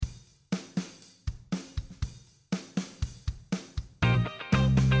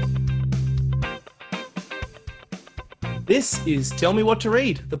This is Tell Me What to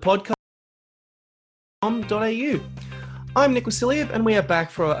Read, the podcast.com.au. I'm Nick Wasiliev, and we are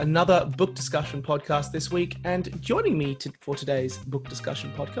back for another book discussion podcast this week. And joining me for today's book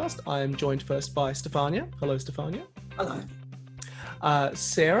discussion podcast, I am joined first by Stefania. Hello, Stefania. Hello.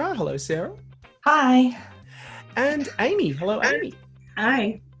 Sarah. Hello, Sarah. Hi. And Amy. Hello, Amy.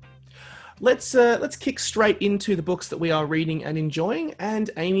 Hi. Let's kick straight into the books that we are reading and enjoying.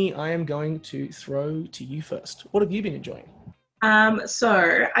 And Amy, I am going to throw to you first. What have you been enjoying?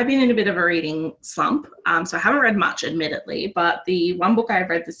 So I've been in a bit of a reading slump. So I haven't read much, admittedly, but the one book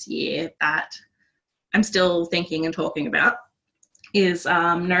I've read this year that I'm still thinking and talking about is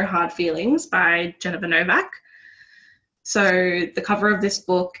No Hard Feelings by Jennifer Novak. So the cover of this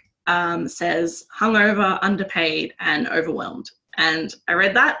book says hungover, underpaid, and overwhelmed. And I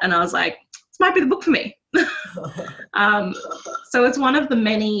read that and I was like, this might be the book for me. So it's one of the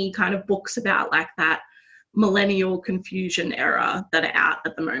many kind of books about like that millennial confusion era that are out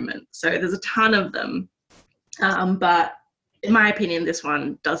at the moment. So there's a ton of them. But in my opinion, this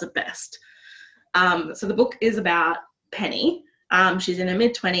one does it best. So the book is about Penny. She's in her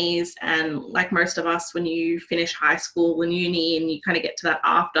mid-20s, and like most of us, when you finish high school and uni and you kind of get to that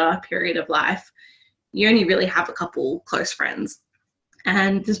after period of life, you only really have a couple close friends.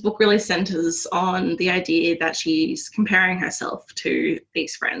 And this book really centers on the idea that she's comparing herself to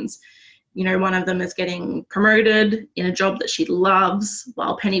these friends. You know, one of them is getting promoted in a job that she loves,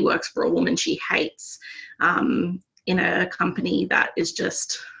 while Penny works for a woman she hates, in a company that is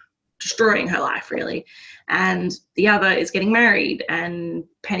just destroying her life, really. And the other is getting married, and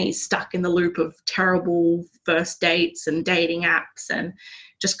Penny's stuck in the loop of terrible first dates and dating apps and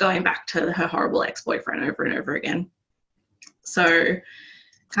just going back to her horrible ex-boyfriend over and over again. So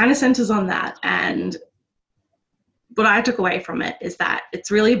kind of centers on that. And what I took away from it is that it's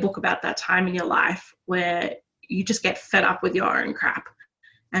really a book about that time in your life where you just get fed up with your own crap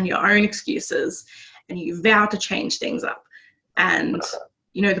and your own excuses, and you vow to change things up. And,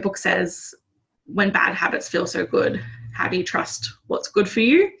 you know, the book says, when bad habits feel so good, how do you trust what's good for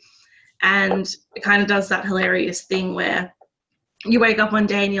you? And it kind of does that hilarious thing where you wake up one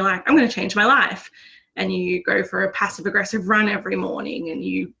day and you're like, I'm going to change my life. And you go for a passive aggressive run every morning, and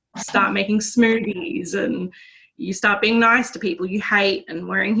you start making smoothies, and you start being nice to people you hate and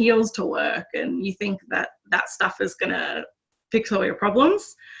wearing heels to work. And you think that that stuff is going to fix all your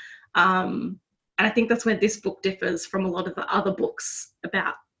problems. And I think that's where this book differs from a lot of the other books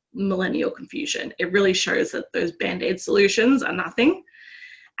about millennial confusion. It really shows that those band-aid solutions are nothing,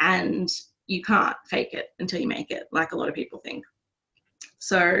 and you can't fake it until you make it, like a lot of people think.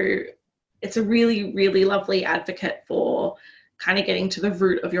 So it's a really, really lovely advocate for kind of getting to the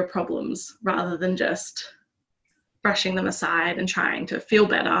root of your problems rather than just brushing them aside and trying to feel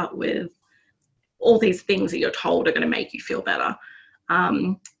better with all these things that you're told are going to make you feel better.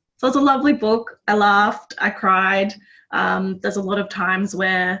 So it's a lovely book. I laughed, I cried. There's a lot of times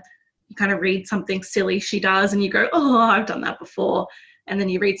where you kind of read something silly she does and you go, oh, I've done that before. And then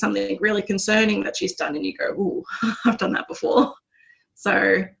you read something really concerning that she's done and you go, ooh, I've done that before.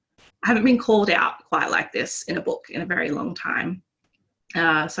 So I haven't been called out quite like this in a book in a very long time.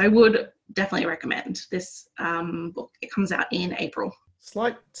 So I would definitely recommend this book. It comes out in April.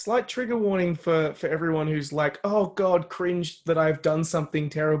 Slight trigger warning for everyone who's like, oh God, cringe that I've done something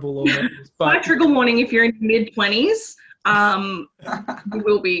terrible. Or Slight trigger warning if you're in mid-20s, you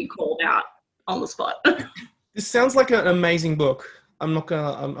will be called out on the spot. This sounds like an amazing book. I'm not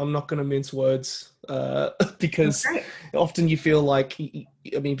gonna mince words because often you feel like,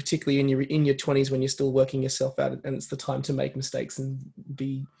 I mean, particularly in your 20s when you're still working yourself out, and it's the time to make mistakes and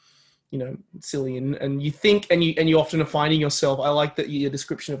be, you know, silly, and you think, and you often are finding yourself. I like that your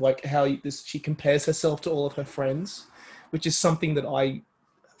description of like how she compares herself to all of her friends, which is something that I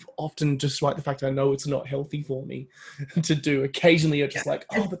often, despite the fact I know it's not healthy for me to do. Occasionally you're just like,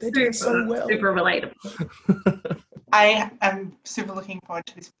 oh, but they're doing so well. Super relatable. I am super looking forward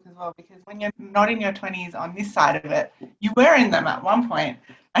to this book as well, because when you're not in your 20s on this side of it, you were in them at one point,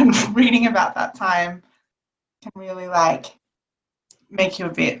 and reading about that time can really like make you a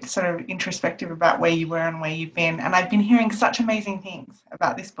bit sort of introspective about where you were and where you've been. And I've been hearing such amazing things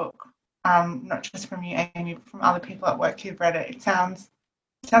about this book, not just from you, Amy, but from other people at work who've read it. It sounds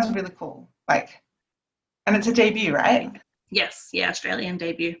really cool. Like, and it's a debut, right? Yes, yeah, Australian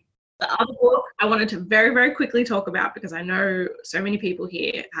debut. The other book I wanted to very, very quickly talk about, because I know so many people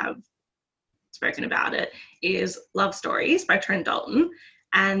here have spoken about it, is Love Stories by Trent Dalton.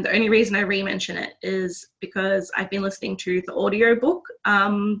 And the only reason I re-mention it is because I've been listening to the audiobook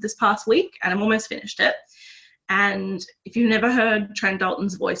this past week, and I'm almost finished it. And if you've never heard Trent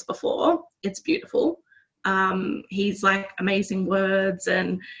Dalton's voice before, it's beautiful. He's like amazing words,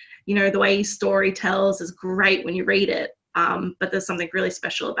 and the way he story tells is great when you read it. But there's something really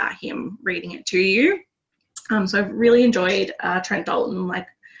special about him reading it to you. So I've really enjoyed Trent Dalton, like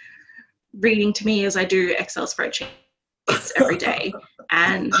reading to me as I do Excel spreadsheets every day,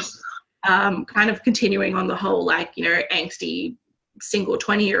 and kind of continuing on the whole angsty single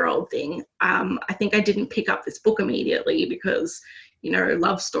 20-year-old thing. I think I didn't pick up this book immediately because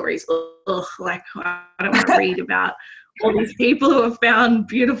love stories, like I don't want to read about all these people who have found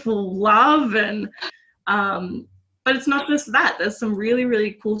beautiful love, and but it's not just that. There's some really,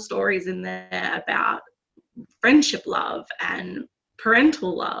 really cool stories in there about friendship love and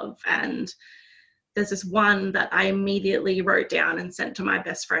parental love, and there's this one that I immediately wrote down and sent to my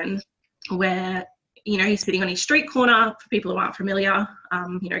best friend where he's sitting on his street corner, for people who aren't familiar,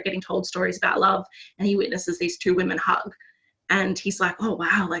 getting told stories about love, and he witnesses these two women hug. And he's like, oh,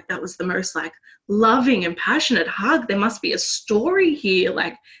 wow, like that was the most like loving and passionate hug. There must be a story here.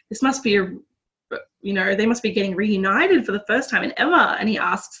 Like this must be they must be getting reunited for the first time in ever. And he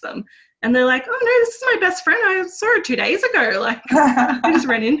asks them, and they're like, oh no, this is my best friend. I saw her 2 days ago. Like they just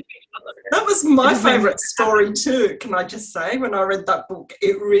ran into each other. That was my favourite story too, can I just say, when I read that book.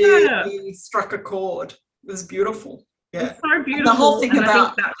 It really struck a chord. It was beautiful. Yeah. It's so beautiful. And the whole thing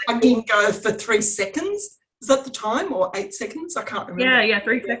about hugging go for 3 seconds. Is that the time, or 8 seconds? I can't remember. Yeah,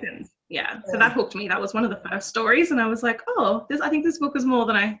 3 seconds. Yeah. So that hooked me. That was one of the first stories, and I was like, oh, I think this book is more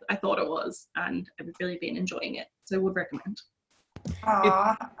than I thought it was, and I've really been enjoying it. So would recommend.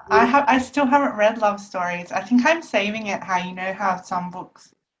 I still haven't read love stories. I think I'm saving it. How some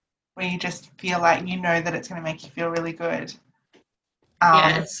books where you just feel like that it's going to make you feel really good.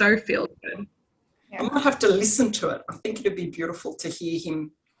 Yeah, it's so feel good. Yeah. I'm going to have to listen to it. I think it'd be beautiful to hear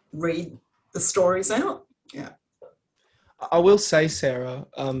him read the stories out. Yeah. I will say, Sarah,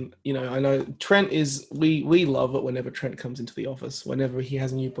 I know Trent is, we love it whenever Trent comes into the office, whenever he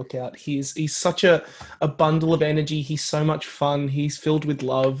has a new book out. He's such a bundle of energy. He's so much fun. He's filled with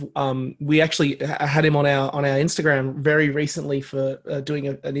love. We actually had him on our Instagram very recently for doing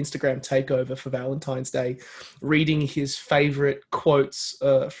an Instagram takeover for Valentine's Day, reading his favorite quotes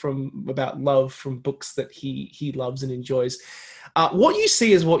from about love from books that he loves and enjoys. What you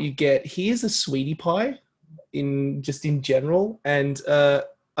see is what you get. He is a sweetie pie in general, and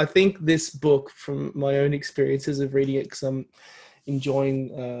I think this book, from my own experiences of reading it, because I'm enjoying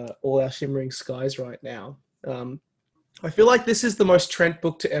All Our Shimmering Skies right now, I feel like this is the most Trent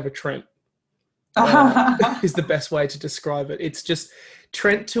book to ever Trent. Is the best way to describe it. It's just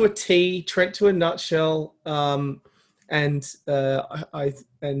Trent to a T, Trent to a nutshell, and I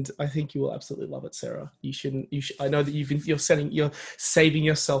think you will absolutely love it, Sarah. I know that you're saving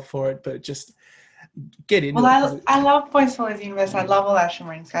yourself for it, but just get in. Well, I love Boys Swallows Universe. I love All Our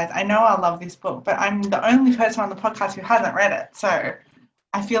Shimmering Skies. I know I'll love this book, but I'm the only person on the podcast who hasn't read it. So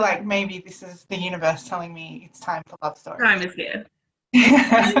I feel like maybe this is the universe telling me it's time for love stories. Time is here.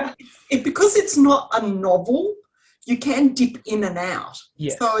 Because it's not a novel, you can dip in and out.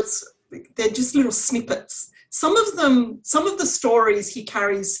 Yes. So they're just little snippets. Some of the stories he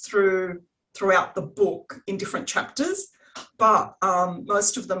carries throughout the book in different chapters, but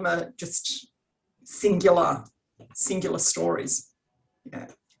most of them are just singular stories. Yeah,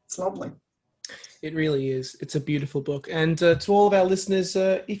 it's lovely. It really is. It's a beautiful book. And to all of our listeners,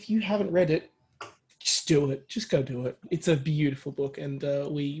 if you haven't read it, just do it. Just go do it. It's a beautiful book, and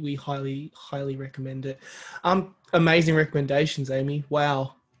we highly, highly recommend it. Amazing recommendations, Amy.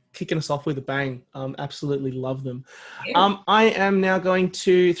 Wow. Kicking us off with a bang. Absolutely love them. Yeah. I am now going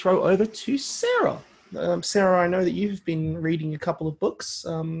to throw over to Sarah. Sarah, I know that you've been reading a couple of books.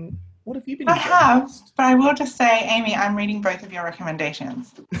 What have you been enjoying? I have, but I will just say, Amy, I'm reading both of your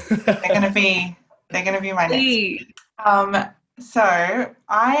recommendations. They're going to be my next. So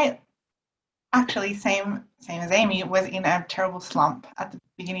I actually, same as Amy, was in a terrible slump at the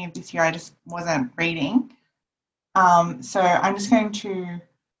beginning of this year. I just wasn't reading. So I'm just going to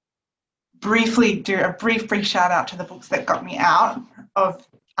briefly do a brief shout out to the books that got me out of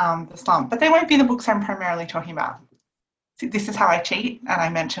the slump, but they won't be the books I'm primarily talking about. This is how I cheat, and I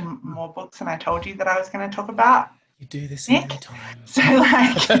mention more books than I told you that I was going to talk about. You do this Nick. every time.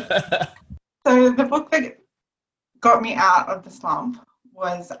 So the book that got me out of the slump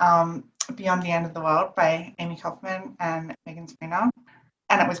was Beyond the End of the World by Amy Kaufman and Megan Spooner,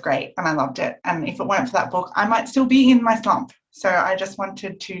 and it was great, and I loved it. And if it weren't for that book, I might still be in my slump. So I just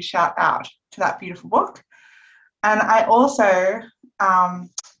wanted to shout out to that beautiful book. And I also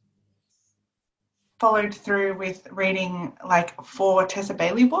followed through with reading like 4 Tessa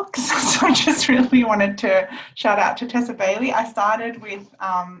Bailey books. So I just really wanted to shout out to Tessa Bailey. I started with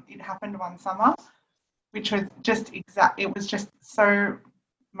It Happened One Summer which was just it was just so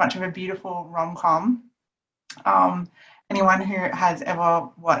much of a beautiful rom-com. Anyone who has ever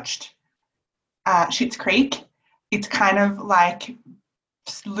watched Schitt's Creek, it's kind of like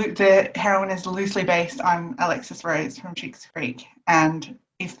the heroine is loosely based on Alexis Rose from Schitt's Creek, and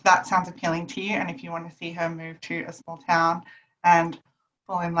if that sounds appealing to you, and if you want to see her move to a small town and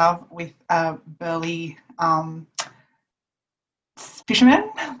fall in love with a burly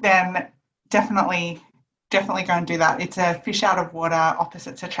fisherman, then definitely go and do that. It's a fish out of water,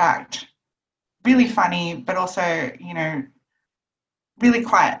 opposites attract. Really funny, but also, you know, really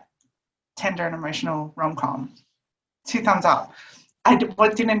quite tender and emotional rom-com. 2 thumbs up. I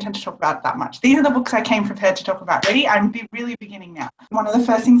didn't intend to talk about that much. These are the books I came prepared to talk about. Ready? I'm really beginning now. One of the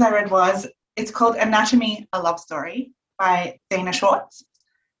first things I read it's called Anatomy, a Love Story by Dana Schwartz.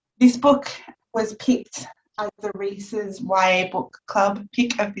 This book was picked as the Reese's YA Book Club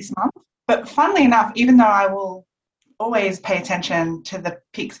pick of this month. But funnily enough, even though I will always pay attention to the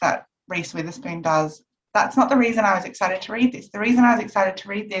picks that Reese Witherspoon does, that's not the reason I was excited to read this. The reason I was excited to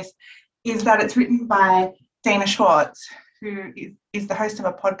read this is that it's written by Dana Schwartz, who is the host of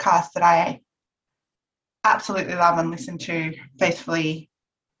a podcast that I absolutely love and listen to faithfully,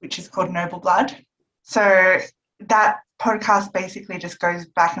 which is called Noble Blood. So that podcast basically just goes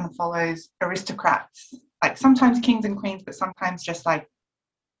back and follows aristocrats, like sometimes kings and queens, but sometimes just like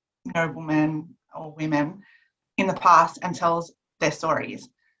noblemen or women in the past, and tells their stories.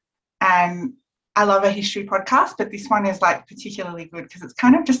 And I love a history podcast, but this one is like particularly good because it's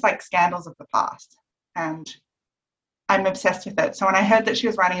kind of just like scandals of the past, and I'm obsessed with it. So when I heard that she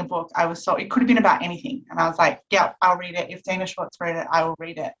was writing a book, it could have been about anything, and I was like, yeah, I'll read it. If Dana Schwartz read it, I will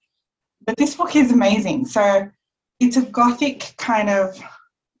read it. But this book is amazing. So it's a gothic kind of,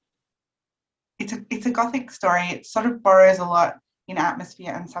 it's a gothic story. It sort of borrows a lot in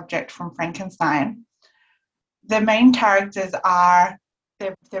atmosphere and subject from Frankenstein. The main characters are,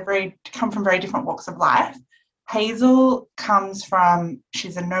 come from very different walks of life. Hazel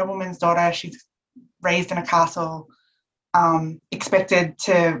she's a nobleman's daughter. She's raised in a castle, expected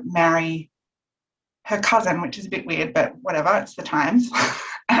to marry her cousin, which is a bit weird, but whatever, it's the times.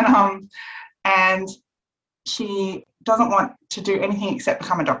 And she doesn't want to do anything except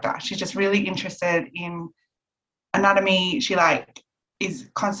become a doctor. She's just really interested in anatomy. She is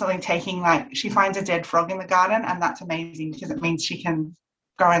constantly she finds a dead frog in the garden, and that's amazing because it means she can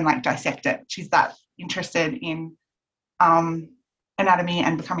go and dissect it. She's that interested in anatomy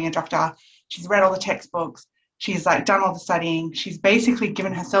and becoming a doctor. She's read all the textbooks. She's done all the studying. She's basically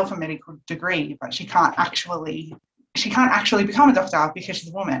given herself a medical degree, but she can't actually become a doctor because she's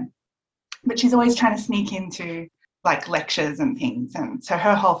a woman. But she's always trying to sneak into lectures and things, and so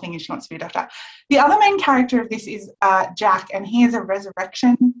her whole thing is she wants to be a doctor. The other main character of this is Jack, and he is a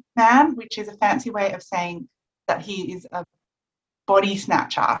resurrection man, which is a fancy way of saying that he is a body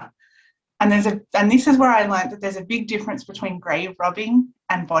snatcher. And this is where I learned that there's a big difference between grave robbing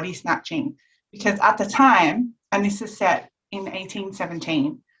and body snatching, because at the time, and this is set in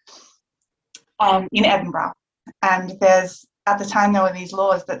 1817 in Edinburgh, and at the time there were these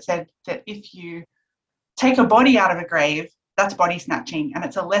laws that said that if you take a body out of a grave, that's body snatching, and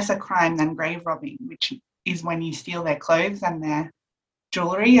it's a lesser crime than grave robbing, which is when you steal their clothes and their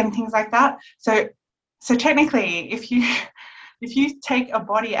jewelry and things like that. So technically, if you take a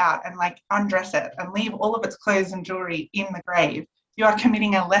body out and undress it and leave all of its clothes and jewelry in the grave, you are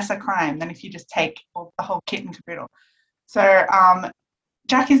committing a lesser crime than if you just take the whole kit and caboodle. So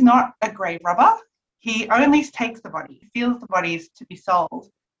Jack is not a grave robber. He only takes the body. He steals the bodies to be sold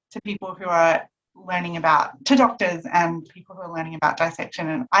to people who are to doctors and people who are learning about dissection.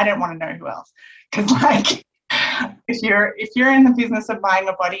 And I don't want to know who else, because if you're in the business of buying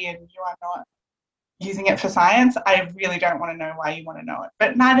a body and you are not using it for science, I really don't want to know why you want to know it.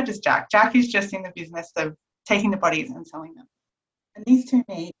 But neither does Jack. Jack is just in the business of taking the bodies and selling them. And these two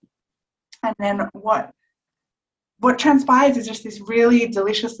meet, and then what transpires is just this really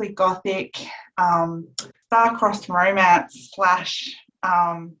deliciously gothic, star-crossed romance /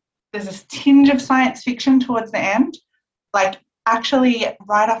 there's this tinge of science fiction towards the end. Actually,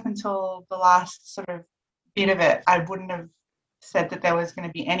 right up until the last sort of bit of it, I wouldn't have said that there was going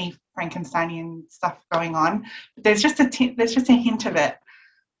to be any Frankensteinian stuff going on. But there's just a hint of it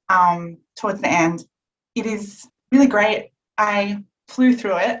towards the end. It is really great. I flew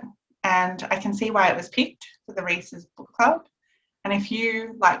through it, and I can see why it was picked for the Reese's Book Club. And if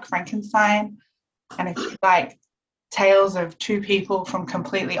you like Frankenstein, and if you like tales of two people from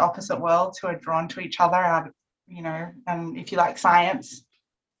completely opposite worlds who are drawn to each other, and if you like science,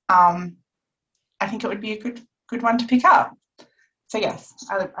 I think it would be a good one to pick up. So yes,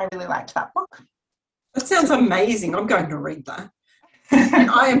 I really liked that book. That sounds amazing. I'm going to read that. And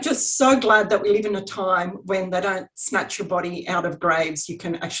I am just so glad that we live in a time when they don't snatch your body out of graves. You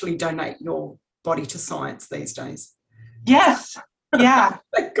can actually donate your body to science these days. Yes. Yeah.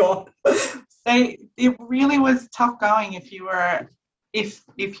 Thank God. It really was tough going if you were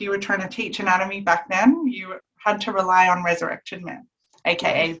trying to teach anatomy back then. You had to rely on resurrection men,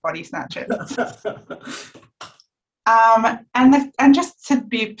 aka body snatchers. And just to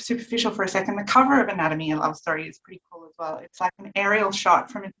be superficial for a second, the cover of Anatomy: A Love Story is pretty cool as well. It's like an aerial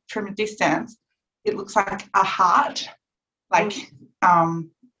shot from a distance. It looks like a heart, like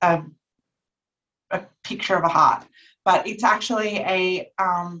a picture of a heart, but it's actually a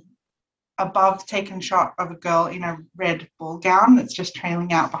above taken shot of a girl in a red ball gown that's just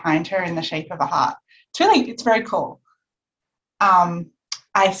trailing out behind her in the shape of a heart. It's very cool.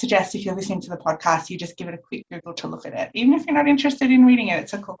 I suggest if you're listening to the podcast, you just give it a quick Google to look at it. Even if you're not interested in reading it,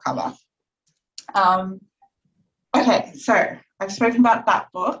 it's a cool cover. Okay, so I've spoken about that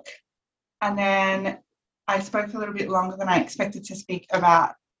book, and then I spoke a little bit longer than I expected to speak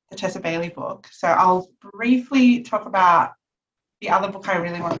about the Tessa Bailey book. So I'll briefly talk about the other book I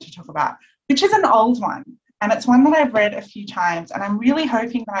really wanted to talk about, which is an old one, and it's one that I've read a few times, and I'm really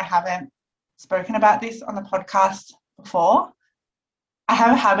hoping that I haven't spoken about this on the podcast before. I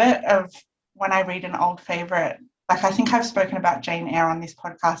have a habit of, when I read an old favourite, like I think I've spoken about Jane Eyre on this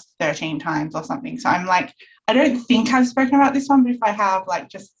podcast 13 times or something. So I'm like, I don't think I've spoken about this one, but if I have, like,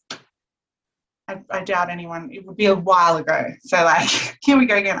 just, I doubt anyone, it would be a while ago. So like, here we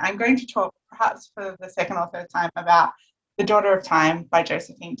go again. I'm going to talk perhaps for the second or third time about The Daughter of Time by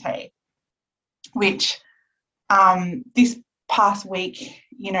Josephine Tey, which this past week,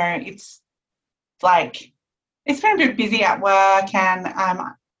 you know, it's like, it's been a bit busy at work and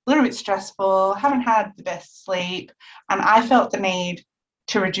a little bit stressful, haven't had the best sleep, and I felt the need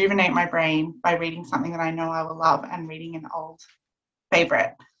to rejuvenate my brain by reading something that I know I will love and reading an old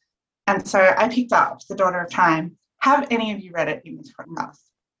favourite. And so I picked up The Daughter of Time. Have any of you read it in this podcast?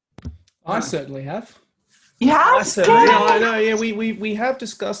 I certainly have. Yeah, I know. Yeah, we have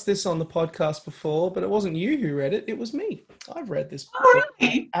discussed this on the podcast before, but it wasn't you who read it; it was me. I've read this book. Oh,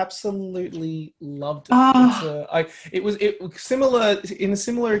 really? I absolutely loved it. It was similar in a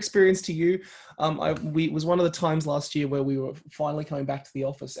similar experience to you. It was one of the times last year where we were finally coming back to the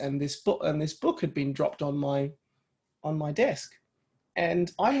office, and this book had been dropped on my desk,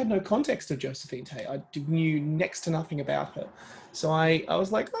 and I had no context of Josephine Tey. I knew next to nothing about her, so I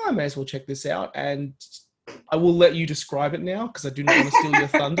was like, I may as well check this out, and I will let you describe it now because I do not want to steal your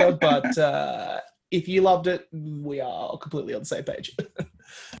thunder, but if you loved it, we are completely on the same page.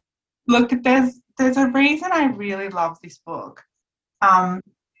 Look, there's a reason I really love this book.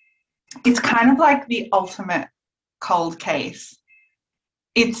 It's kind of like the ultimate cold case.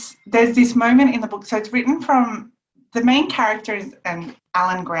 There's this moment in the book, so it's written from, the main character is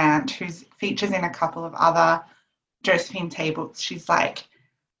Alan Grant, who features in a couple of other Josephine Tey books.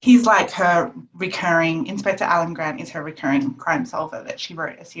 He's like her recurring, Inspector Alan Grant is her recurring crime solver that she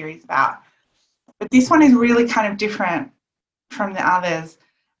wrote a series about. But this one is really kind of different from the others.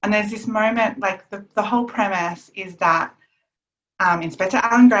 And there's this moment, like the whole premise is that Inspector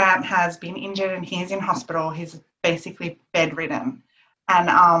Alan Grant has been injured and he's in hospital. He's basically bedridden.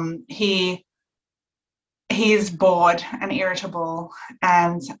 And he is bored and irritable,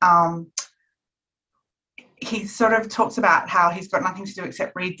 and he sort of talks about how he's got nothing to do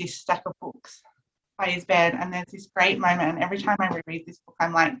except read this stack of books by his bed. And there's this great moment, and every time I reread this book,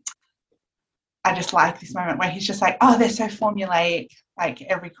 I'm like, I just like this moment where he's just like, oh, they're so formulaic, like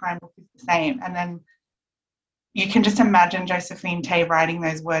every crime book is the same. And then you can just imagine Josephine Tey writing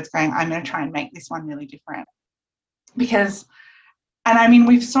those words going, I'm going to try and make this one really different. Because, and I mean,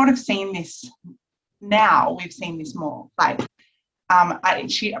 we've sort of seen this now, we've seen this more, like, but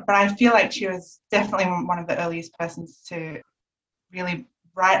I feel like she was definitely one of the earliest persons to really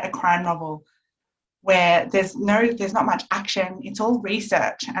write a crime novel where there's not much action. It's all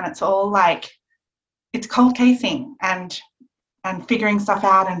research, and it's all like, it's cold casing and figuring stuff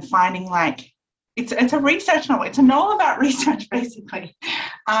out and finding, like, it's a research novel. It's a novel about research, basically.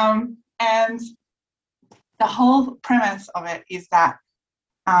 And the whole premise of it is that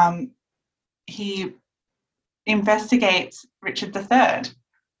he investigates Richard III,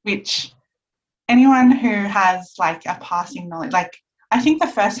 which anyone who has like a passing knowledge, like, I think the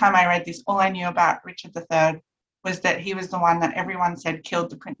first time I read this, all I knew about Richard III was that he was the one that everyone said killed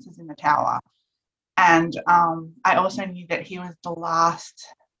the princes in the tower. And I also knew that he was the last,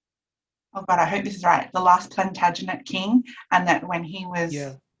 oh God, I hope this is right, the last Plantagenet king, and that when he was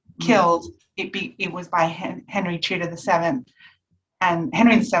killed, it was by Henry Tudor VII. and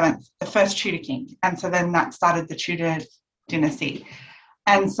Henry VII, the first Tudor king. And so then that started the Tudor dynasty.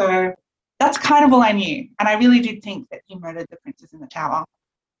 And so that's kind of all I knew. And I really did think that he murdered the princes in the Tower.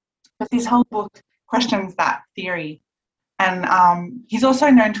 But this whole book questions that theory. And he's also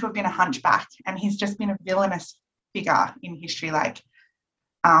known to have been a hunchback, and he's just been a villainous figure in history. Like,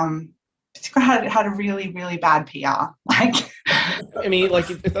 had a really, really bad PR. Like, I mean, like,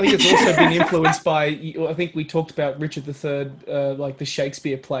 I think it's also been influenced by, I think we talked about Richard III, like the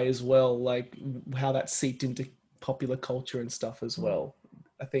Shakespeare play as well, like how that seeped into popular culture and stuff as well.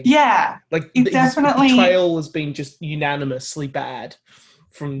 I think, yeah, like it definitely, his portrayal has been just unanimously bad.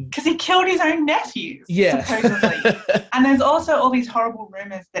 Because he killed his own nephews, yeah, supposedly. And there's also all these horrible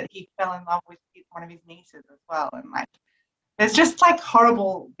rumors that he fell in love with one of his nieces as well. And like, there's just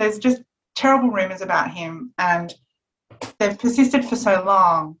terrible rumors about him, and they've persisted for so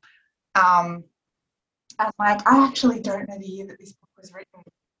long. And like, I actually don't know the year that this book was written.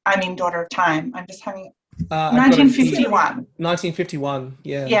 I mean, Daughter of Time. I'm just having 1951. 1951.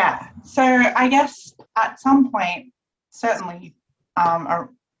 Yeah. Yeah. So I guess at some point, certainly.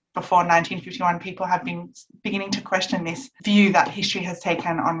 Before 1951, people have been beginning to question this view that history has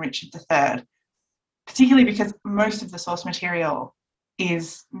taken on Richard III, particularly because most of the source material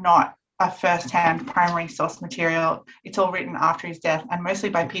is not a first-hand primary source material. It's all written after his death, and mostly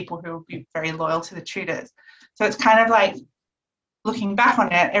by people who will be very loyal to the Tudors. So it's kind of like, looking back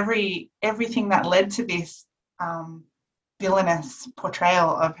on it, everything that led to this villainous portrayal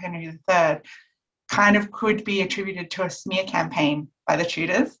of Henry III kind of could be attributed to a smear campaign by the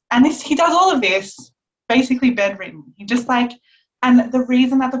Tudors. And he does all of this basically bedridden. He just like, and the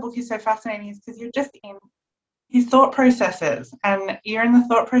reason that the book is so fascinating is because you're just in his thought processes, and you're in the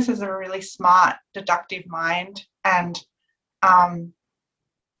thought process of a really smart, deductive mind. And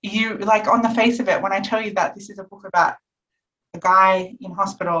you, like, on the face of it, when I tell you that this is a book about a guy in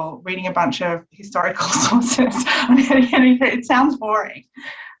hospital reading a bunch of historical sources on it sounds boring.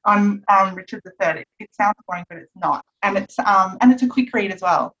 On Richard III, it sounds boring, but it's not, and it's a quick read as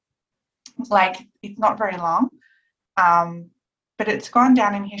well. Like, it's not very long, but it's gone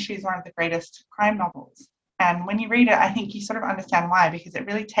down in history as one of the greatest crime novels. And when you read it, I think you sort of understand why, because it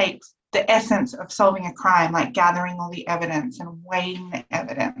really takes the essence of solving a crime, like gathering all the evidence and weighing the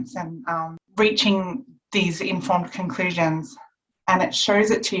evidence and reaching these informed conclusions. And it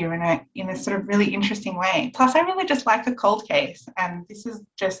shows it to you in a sort of really interesting way. Plus, I really just like a cold case, and this is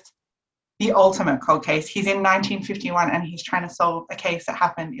just the ultimate cold case. He's in 1951, and he's trying to solve a case that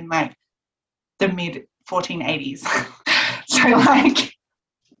happened in like the mid 1480s. So like,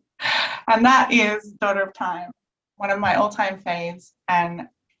 and that is Daughter of Time, one of my all-time faves, and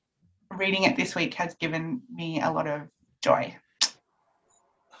reading it this week has given me a lot of joy.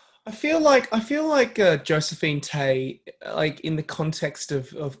 I feel like Josephine Tey, like in the context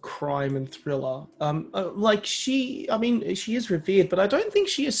of crime and thriller, like she is revered, but I don't think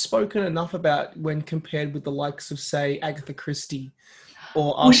she is spoken enough about when compared with the likes of, say, Agatha Christie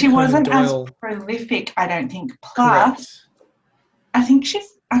or Arthur she Conan wasn't Doyle. as prolific, I don't think. Plus, correct. I think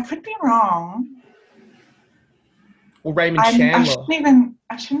I could be wrong. Or Raymond Chandler.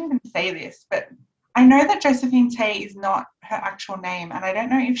 I shouldn't even say this, but I know that Josephine Tey is not her actual name, and I don't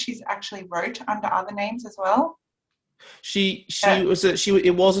know if she's actually wrote under other names as well. It was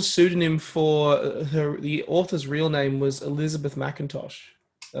a pseudonym for her. The author's real name was Elizabeth McIntosh.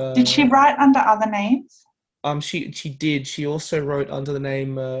 Did she write under other names? She did. She also wrote under the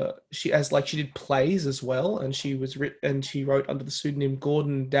name. She did plays as well, and she wrote under the pseudonym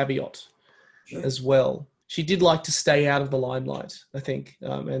Gordon Daviot as well. She did like to stay out of the limelight, I think,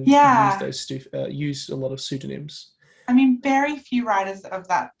 and use a lot of pseudonyms. I mean, very few writers of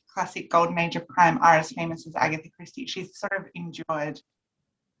that classic golden age of crime are as famous as Agatha Christie. She's sort of endured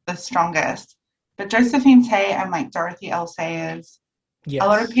the strongest. But Josephine Tey and like Dorothy L. Sayers, yes, a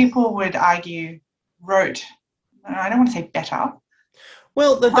lot of people would argue wrote, I don't want to say better.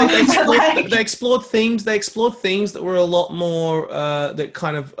 Well, they explored themes. They explored themes that were a lot more that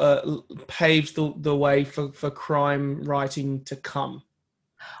kind of paved the way for crime writing to come.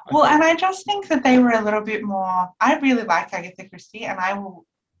 Well, and I just think that they were a little bit more. I really like Agatha Christie, and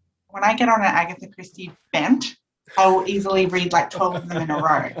when I get on an Agatha Christie bent, I will easily read like 12 of them in a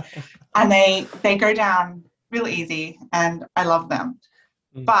row, and they go down real easy, and I love them.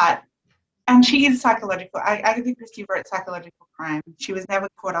 And she is psychological. Agatha Christie wrote psychological crime. She was never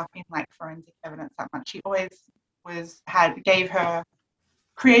caught up in like forensic evidence that much. She always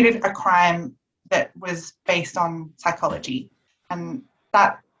created a crime that was based on psychology, and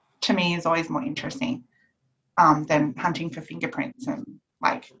that to me is always more interesting than hunting for fingerprints and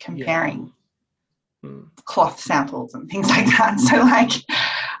like comparing cloth samples and things like that. So like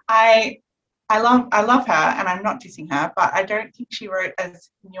I love her, and I'm not dissing her, but I don't think she wrote as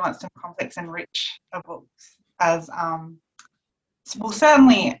nuanced and complex and rich of books as well,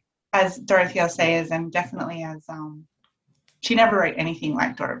 certainly as Dorothea Sayers, and definitely as she never wrote anything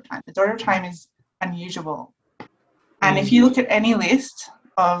like Daughter of Time. The Daughter of Time is unusual. And if you look at any list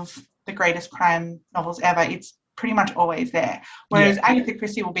of the greatest crime novels ever, it's pretty much always there. Whereas Agatha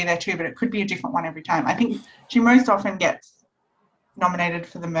Christie will be there too, but it could be a different one every time. I think she most often gets nominated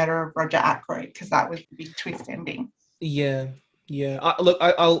for The Murder of Roger Ackroyd because that was the big twist ending. Yeah.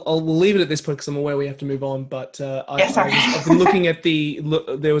 I'll leave it at this point because I'm aware we have to move on. But I've been looking at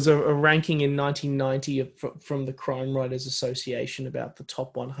there was a ranking in 1990 from the Crime Writers Association about the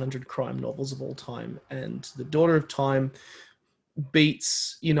top 100 crime novels of all time, and The Daughter of Time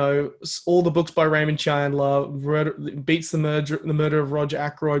beats, all the books by Raymond Chandler, beats the murder of Roger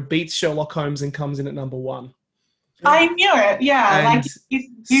Ackroyd, beats Sherlock Holmes, and comes in at number 1. I knew it. Yeah, and it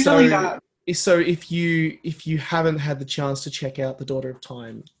usually does. So if you haven't had the chance to check out The Daughter of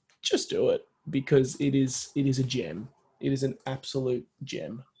Time, just do it, because it is a gem. It is an absolute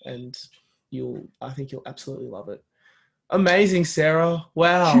gem, and I think you'll absolutely love it. Amazing, Sarah.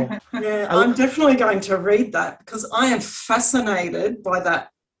 Wow. Yeah, I'm definitely going to read that because I am fascinated by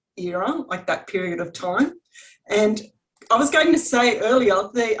that era, like that period of time. And I was going to say earlier,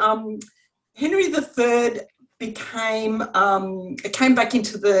 the Henry III it came back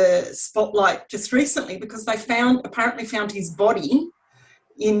into the spotlight just recently because they apparently found his body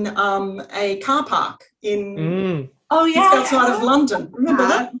in a car park outside of London. Remember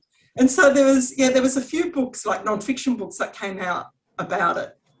that? And so there was a few books, like non-fiction books, that came out about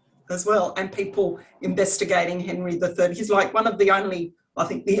it as well, and people investigating Henry III. He's like one of the only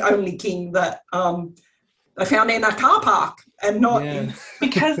king that they found in a car park and not in...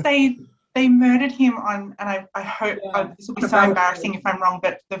 Because they murdered him on, and I hope this will be so embarrassing if I'm wrong,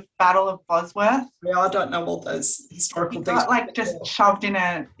 but the Battle of Bosworth. Yeah, I don't know all those historical details. Got just shoved in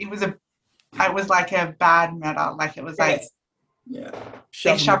it was like a bad murder. Like it was they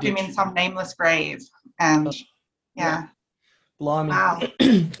shoved him in some nameless grave, and Blimey. Wow.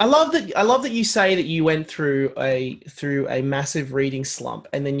 I love that you say that you went through a massive reading slump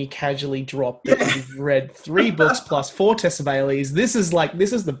and then you casually dropped that you've read 3 books plus 4 Tessa Baileys. This is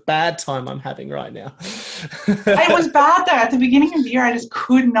the bad time I'm having right now. It was bad though. At the beginning of the year, I just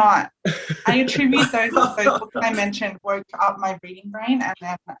could not. I attribute those books I mentioned woke up my reading brain, and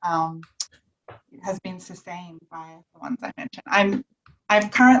then it has been sustained by the ones I mentioned.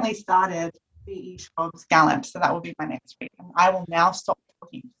 I've currently started B.E. Schwab's Gallant, so that will be my next read. And I will now stop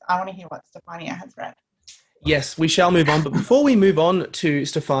talking. I want to hear what Stefania has read. Yes, we shall move on. But before we move on to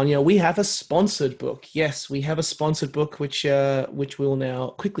Stefania, we have a sponsored book. Yes, we have a sponsored book, which we'll now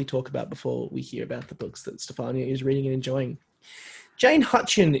quickly talk about before we hear about the books that Stefania is reading and enjoying. Jane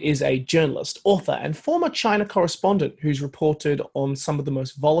Hutchin is a journalist, author, and former China correspondent who's reported on some of the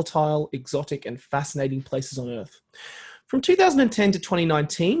most volatile, exotic, and fascinating places on Earth. From 2010 to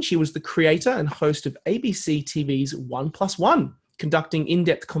 2019, she was the creator and host of ABC TV's 1+1, conducting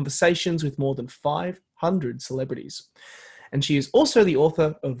in-depth conversations with more than 500 celebrities. And she is also the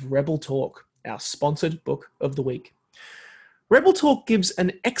author of Rebel Talk, our sponsored book of the week. Rebel Talk gives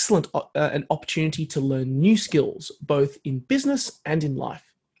an excellent an opportunity to learn new skills, both in business and in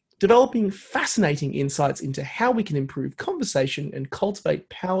life, developing fascinating insights into how we can improve conversation and cultivate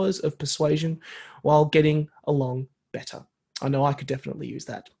powers of persuasion while getting along better. I know I could definitely use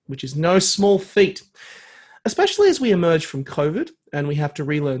that, which is no small feat. Especially as we emerge from COVID and we have to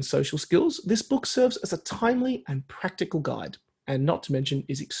relearn social skills, this book serves as a timely and practical guide, and not to mention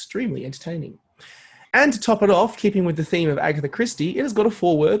is extremely entertaining. And to top it off, keeping with the theme of Agatha Christie, it has got a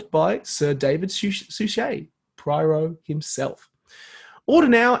foreword by Sir David Suchet, Poirot himself. Order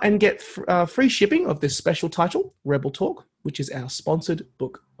now and get free shipping of this special title, Rebel Talk, which is our sponsored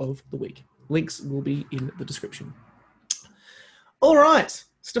book of the week. Links will be in the description. All right,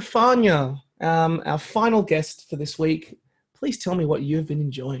 Stefania, our final guest for this week. Please tell me what you've been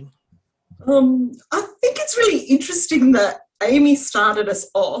enjoying. I think it's really interesting that Amy started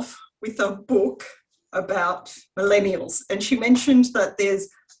us off with a book about millennials, and she mentioned that there's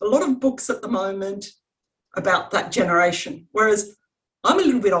a lot of books at the moment about that generation, whereas I'm a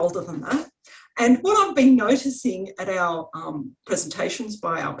little bit older than that. And what I've been noticing at our presentations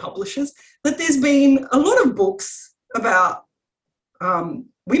by our publishers, that there's been a lot of books about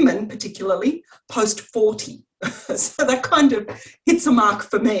women, particularly post-40. So that kind of hits a mark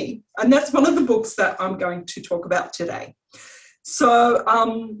for me. And that's one of the books that I'm going to talk about today. So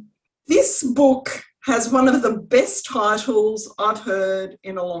this book has one of the best titles I've heard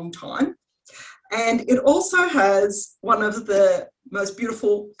in a long time. And it also has one of the most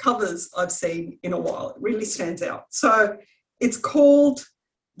beautiful covers I've seen in a while. It really stands out. So it's called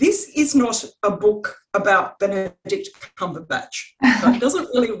This Is Not a Book About Benedict Cumberbatch. So it doesn't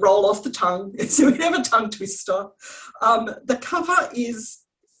really roll off the tongue. It's a bit of a tongue twister. The cover is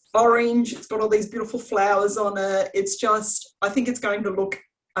orange. It's got all these beautiful flowers on it. It's just, I think it's going to look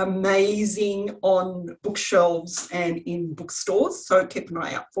amazing on bookshelves and in bookstores. So keep an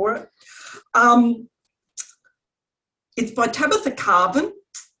eye out for it. It's by Tabitha Carvan,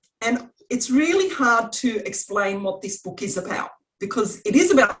 and it's really hard to explain what this book is about, because it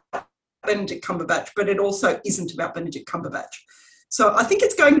is about Benedict Cumberbatch, but it also isn't about Benedict Cumberbatch. So I think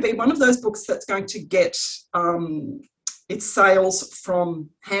it's going to be one of those books that's going to get its sales from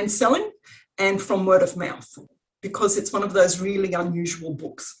hand selling and from word of mouth, because it's one of those really unusual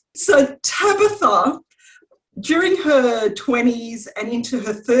books. So Tabitha, during her 20s and into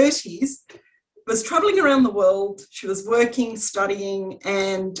her 30s, was travelling around the world. She was working, studying,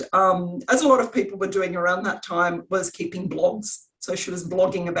 and as a lot of people were doing around that time, was keeping blogs. So she was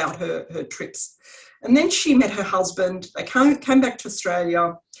blogging about her trips. And then she met her husband. They came back to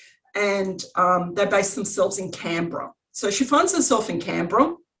Australia, and they based themselves in Canberra. So she finds herself in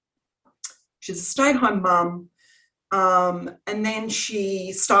Canberra. She's a stay-at-home mum. And then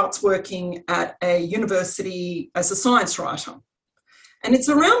she starts working at a university as a science writer. And it's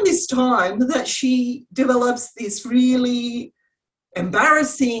around this time that she develops this really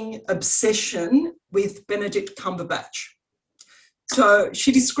embarrassing obsession with Benedict Cumberbatch. So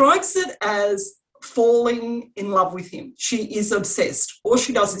she describes it as falling in love with him. She is obsessed. All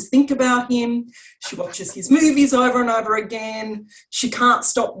she does is think about him. She watches his movies over and over again. She can't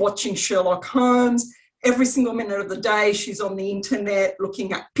stop watching Sherlock Holmes. Every single minute of the day, she's on the internet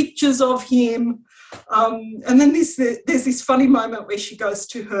looking at pictures of him. And then there's this funny moment where she goes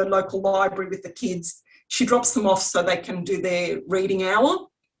to her local library with the kids. She drops them off so they can do their reading hour.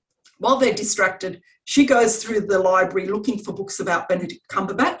 While they're distracted, she goes through the library looking for books about Benedict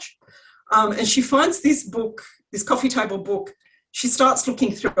Cumberbatch. And she finds this book, this coffee table book. She starts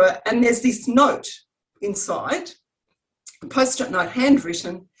looking through it, and there's this note inside, a post-it note,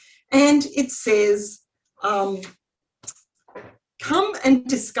 handwritten, and it says, come and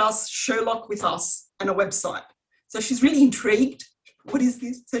discuss Sherlock with us, and a website. So she's really intrigued. What is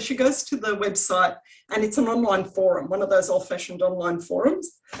this? So she goes to the website, and it's an online forum, one of those old-fashioned online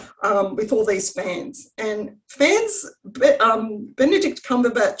forums with all these fans. And fans, Benedict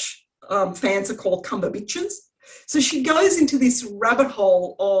Cumberbatch fans are called Cumberbitches. So she goes into this rabbit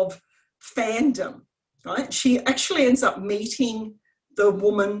hole of fandom, right? She actually ends up meeting the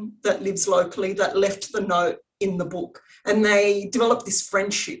woman that lives locally that left the note in the book, and they develop this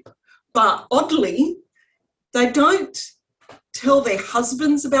friendship. But oddly, they don't tell their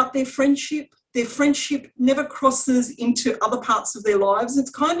husbands about their friendship. Their friendship never crosses into other parts of their lives. It's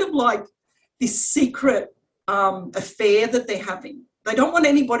kind of like this secret affair that they're having. They don't want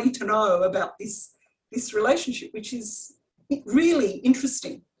anybody to know about this relationship, which is really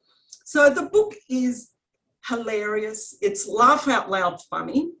interesting. So the book is hilarious. It's laugh out loud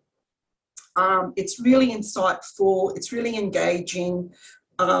funny. It's really insightful. It's really engaging.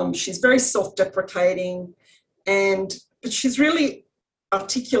 She's very self-deprecating, but she's really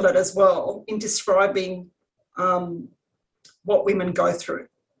articulate as well in describing what women go through.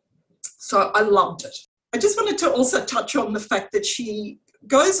 So I loved it. I just wanted to also touch on the fact that she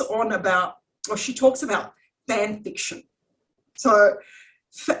goes on about, or she talks about fan fiction. So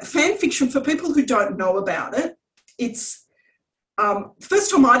fan fiction, for people who don't know about it, it's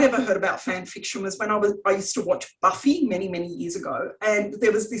first time I'd ever heard about fan fiction was when I used to watch Buffy many, many years ago, and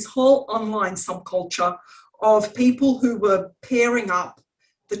there was this whole online subculture of people who were pairing up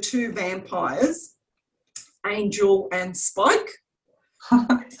the two vampires, Angel and Spike.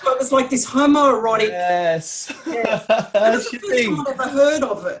 So it was like this homoerotic. Yes. Yeah. That was the first time I'd ever heard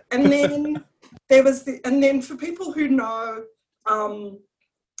of it. And then and then for people who know,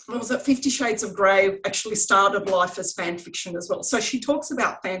 what was it, 50 Shades of Grey actually started life as fan fiction as well. So she talks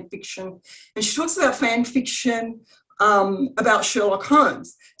about fan fiction, and she talks about fan fiction about Sherlock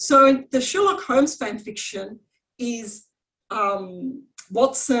Holmes. So the Sherlock Holmes fan fiction is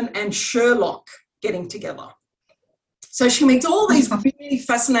Watson and Sherlock getting together. So she meets all these really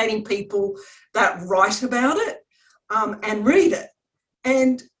fascinating people that write about it and read it.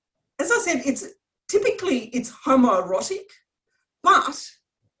 And as I said, it's homoerotic, but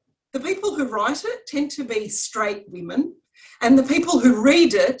the people who write it tend to be straight women, and the people who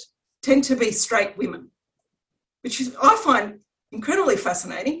read it tend to be straight women, which is, I find, incredibly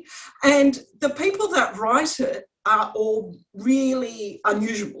fascinating. And the people that write it are all really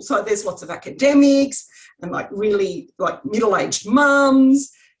unusual. So there's lots of academics and like really like middle-aged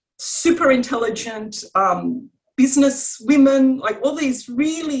mums, super intelligent business women, like all these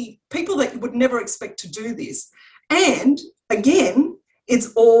really people that you would never expect to do this. And again,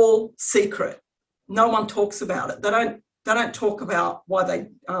 it's all secret. No one talks about it. They don't talk about why they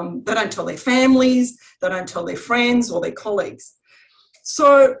don't tell their families, they don't tell their friends or their colleagues.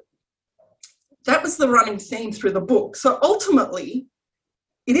 So that was the running theme through the book. So ultimately,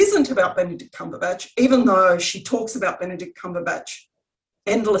 it isn't about Benedict Cumberbatch, even though she talks about Benedict Cumberbatch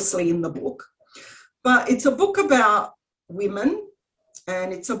endlessly in the book. But it's a book about women,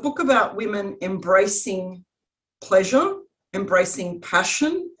 and it's a book about women embracing pleasure, embracing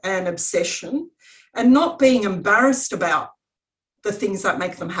passion and obsession, and not being embarrassed about the things that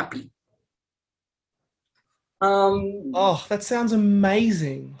make them happy. Oh, that sounds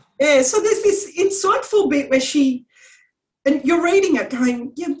amazing. Yeah, so there's this insightful bit where and you're reading it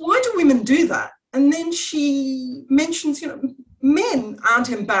going, yeah, why do women do that? And then she mentions, men aren't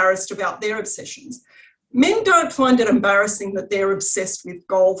embarrassed about their obsessions. Men don't find it embarrassing that they're obsessed with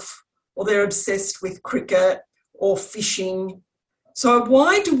golf or they're obsessed with cricket or fishing. So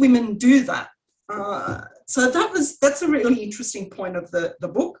why do women do that? So that's a really interesting point of the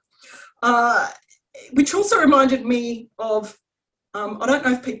book, which also reminded me of, I don't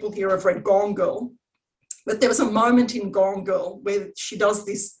know if people here have read Gone Girl, but there was a moment in Gone Girl where she does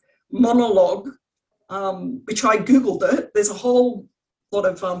this monologue, which I Googled it. There's a whole lot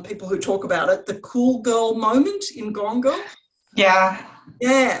of people who talk about it, the cool girl moment in Gone Girl. Yeah.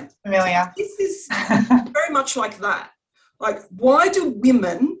 Yeah. Familiar. This is very much like that. Like, why do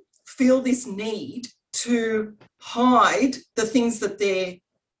women feel this need to hide the things that they're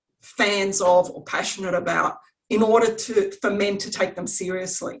fans of or passionate about in order for men to take them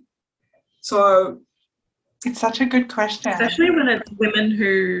seriously? So it's such a good question. Especially when it's women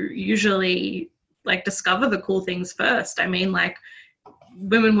who usually like discover the cool things first. I mean, like,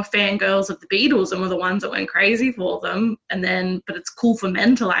 women were fangirls of the Beatles and were the ones that went crazy for them, but it's cool for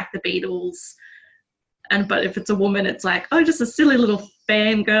men to like the Beatles. But if it's a woman, it's like, oh, just a silly little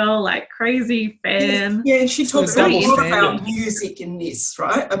fangirl, like crazy fan. Yeah, and she talks a lot about music in this,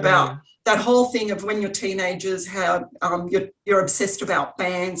 right? About that whole thing of when you're teenagers, how you're obsessed about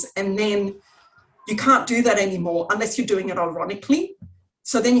bands, and then you can't do that anymore unless you're doing it ironically.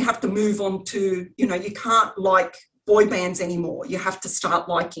 So then you have to move on to, you can't like boy bands anymore. You have to start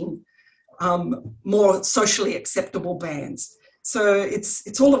liking more socially acceptable bands. So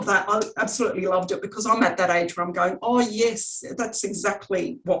it's all of that. I absolutely loved it because I'm at that age where I'm going, oh, yes, that's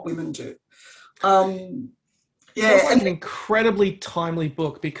exactly what women do. It's like an incredibly timely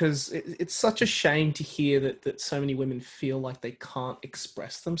book because it's such a shame to hear that so many women feel like they can't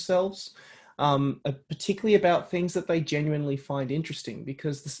express themselves, particularly about things that they genuinely find interesting,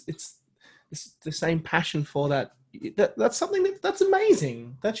 because it's the same passion for that. That's something that's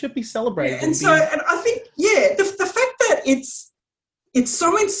amazing. That should be celebrated. And I think, the fact that it's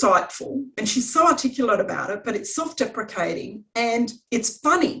so insightful and she's so articulate about it, but it's self-deprecating and it's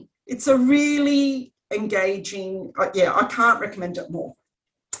funny. It's a really engaging, I can't recommend it more.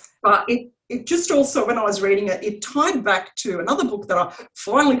 But it just also, when I was reading it, it tied back to another book that I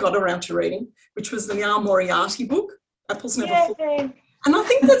finally got around to reading, which was the Liane Moriarty book, Apples Never Fall. And I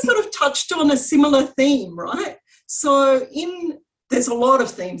think that sort of touched on a similar theme, right? So there's a lot of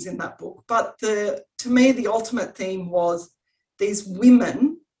themes in that book, but to me, the ultimate theme was these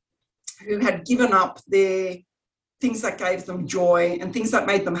women who had given up their things that gave them joy and things that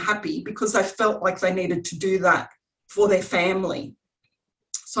made them happy because they felt like they needed to do that for their family.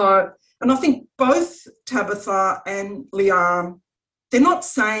 So, and I think both Tabitha and Liane, they're not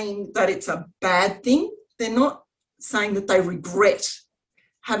saying that it's a bad thing. They're not saying that they regret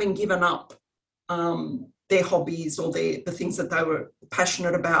having given up their hobbies or the things that they were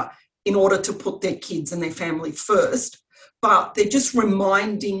passionate about in order to put their kids and their family first. But they're just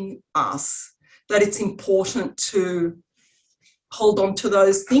reminding us that it's important to hold on to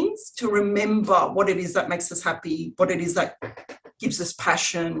those things, to remember what it is that makes us happy, what it is that gives us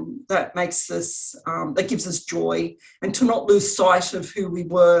passion, that makes us, that gives us joy, and to not lose sight of who we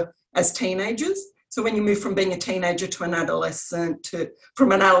were as teenagers. So when you move from being a teenager to an adolescent,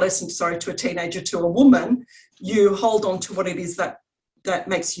 from an adolescent to a teenager to a woman, you hold on to what it is that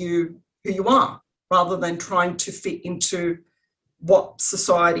makes you who you are, rather than trying to fit into what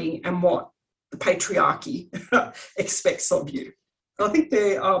society and what the patriarchy expects of you. I think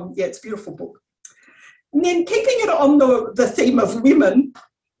it's a beautiful book. And then keeping it on the theme of women,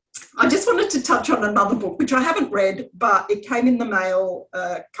 I just wanted to touch on another book, which I haven't read, but it came in the mail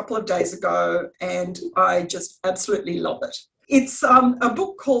a couple of days ago, and I just absolutely love it. It's a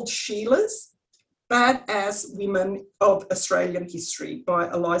book called Sheila's Badass Women of Australian History by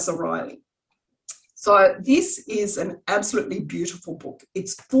Eliza Riley. So this is an absolutely beautiful book.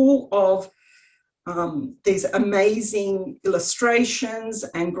 It's full of these amazing illustrations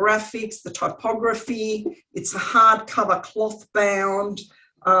and graphics, the typography. It's a hardcover cloth bound.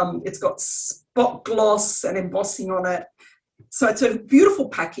 It's got spot gloss and embossing on it. So it's a beautiful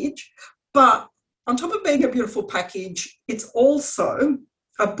package, but on top of being a beautiful package, it's also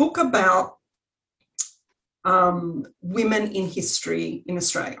a book about women in history in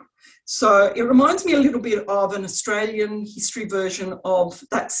Australia. So it reminds me a little bit of an Australian history version of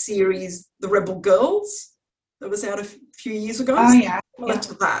that series, The Rebel Girls, that was out a few years ago. Oh, yeah. Similar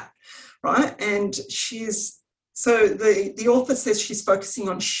to that, right? And so the author says she's focusing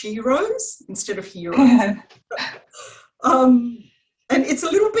on sheroes instead of heroes. And it's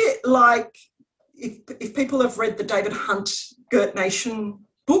a little bit like if people have read the David Hunt Girt Nation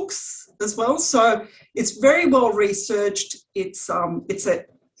books as well. So it's very well researched. It's a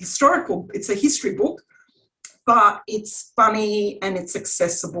history book, but it's funny and it's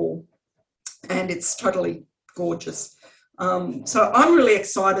accessible and it's totally gorgeous. So I'm really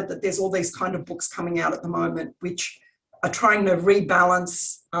excited that there's all these kind of books coming out at the moment, which are trying to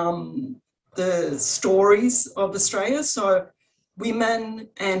rebalance the stories of Australia. So women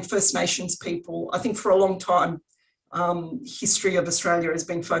and First Nations people, I think for a long time, history of Australia has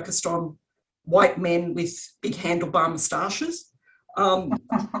been focused on white men with big handlebar moustaches. But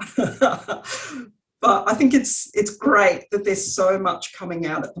I think it's great that there's so much coming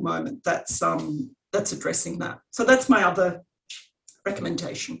out at the moment that's addressing that. So that's my other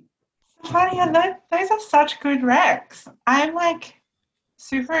recommendation. Funny, those are such good recs. I'm like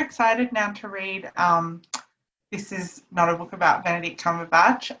super excited now to read. This is not a book about Benedict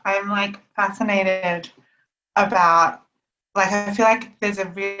Cumberbatch. I'm like fascinated about, like, I feel like there's a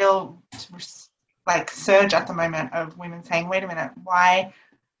real like surge at the moment of women saying, wait a minute, why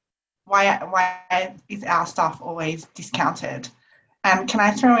is our stuff always discounted? And can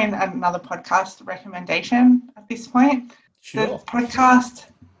I throw in another podcast recommendation at this point? Sure. The podcast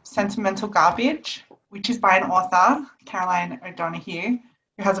Sentimental Garbage, which is by an author, Caroline O'Donoghue,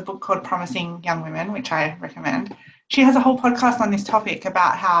 who has a book called Promising Young Women, which I recommend. She has a whole podcast on this topic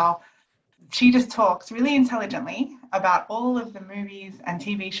about how she just talks really intelligently about all of the movies and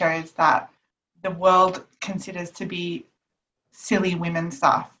TV shows that the world considers to be silly women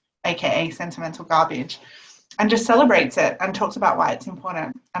stuff, aka sentimental garbage, and just celebrates it and talks about why it's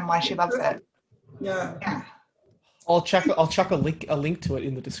important and why she loves it. Yeah. I'll chuck a link to it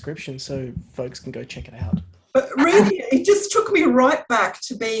in the description so folks can go check it out. But really, it just took me right back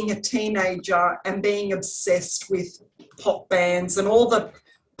to being a teenager and being obsessed with pop bands and all the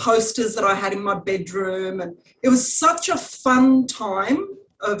posters that I had in my bedroom. And it was such a fun time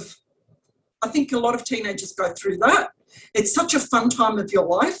I think a lot of teenagers go through that. It's such a fun time of your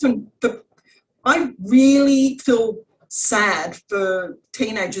life. But I really feel sad for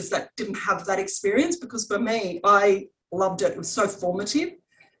teenagers that didn't have that experience, because for me, I loved it. It was so formative.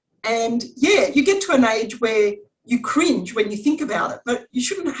 And yeah, you get to an age where you cringe when you think about it, but you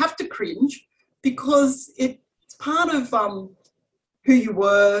shouldn't have to cringe because it's part of who you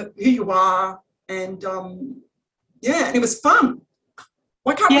were, who you are, and and it was fun.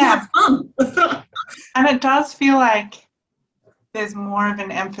 Why can't we have fun? And it does feel like there's more of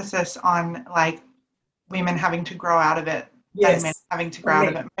an emphasis on like women having to grow out of it than men having to grow out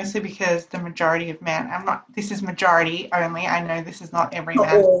of it, mostly because the majority of men, this is majority only, I know this is not every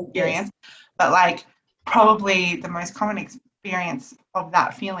man's experience, but like probably the most common experience of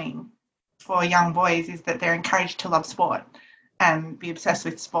that feeling for young boys is that they're encouraged to love sport and be obsessed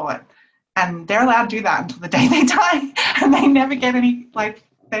with sport, and they're allowed to do that until the day they die, and they never get any, like,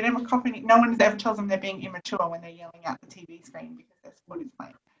 they never cop any, no one ever tells them they're being immature when they're yelling at the TV screen because their sport is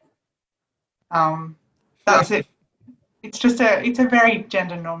playing. That's it. It's a very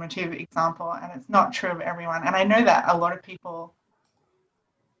gender normative example, and it's not true of everyone. And I know that a lot of people,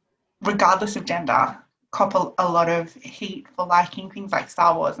 regardless of gender, cop a lot of heat for liking things like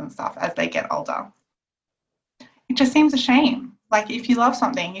Star Wars and stuff as they get older. It just seems a shame. Like, if you love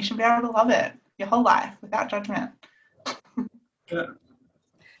something, you should be able to love it your whole life without judgment. Yeah.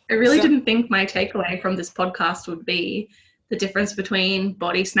 I really didn't think my takeaway from this podcast would be the difference between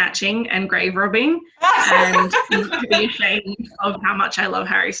body snatching and grave robbing, and to be ashamed of how much I love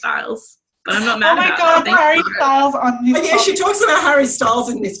Harry Styles. But I'm not mad about it. Oh my God, that. Harry Styles on this. Yeah, she talks about Harry Styles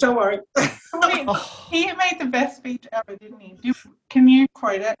in this, don't worry. We He made the best speech ever, didn't he? Can you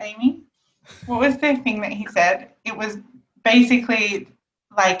quote it, Amy? What was the thing that he said? It was basically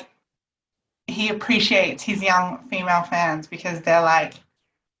like he appreciates his young female fans because they're like...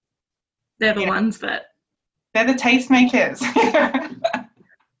 They're the ones that... They're the tastemakers.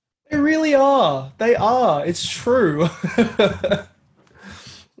 They really are. They are. It's true.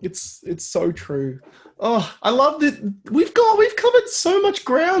 It's so true. Oh, I loved it. We've covered so much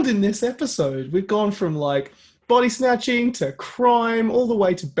ground in this episode. We've gone from like body snatching to crime all the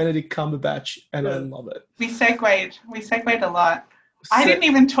way to Benedict Cumberbatch, and I love it. We segued a lot. I didn't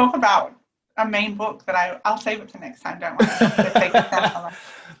even talk about a main book that I'll save it for next time. Don't worry.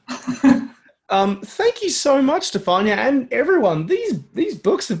 Thank you so much, Stefania, and everyone. These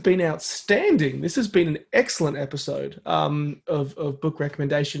books have been outstanding. This has been an excellent episode of book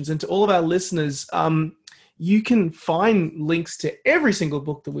recommendations. And to all of our listeners, you can find links to every single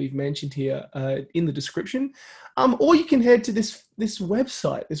book that we've mentioned here in the description, or you can head to this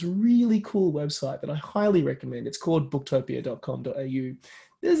website, this really cool website that I highly recommend. It's called booktopia.com.au.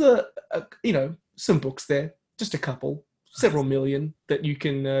 There's some books there, just a couple. Several million that you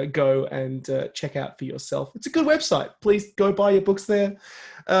can go and check out for yourself. It's a good website. Please go buy your books there.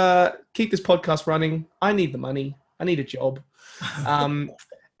 Keep this podcast running. I need the money. I need a job. And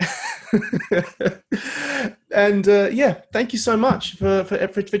thank you so much for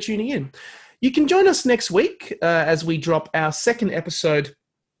tuning in. You can join us next week as we drop our second episode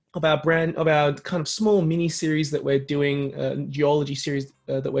of our kind of small mini series that we're doing, geology series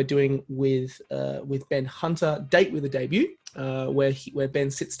that we're doing with Ben Hunter, Date with a Debut, where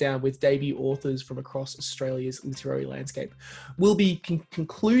Ben sits down with debut authors from across Australia's literary landscape. We'll be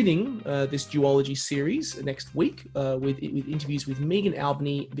concluding this duology series next week with interviews with Megan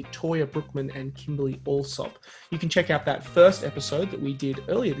Albany, Victoria Brookman, and Kimberly Alsop. You can check out that first episode that we did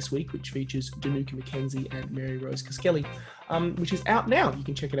earlier this week, which features Danuka McKenzie and Mary Rose Cuskelly, which is out now. You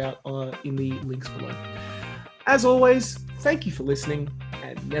can check it out in the links below. As always, thank you for listening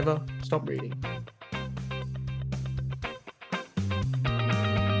and never stop reading.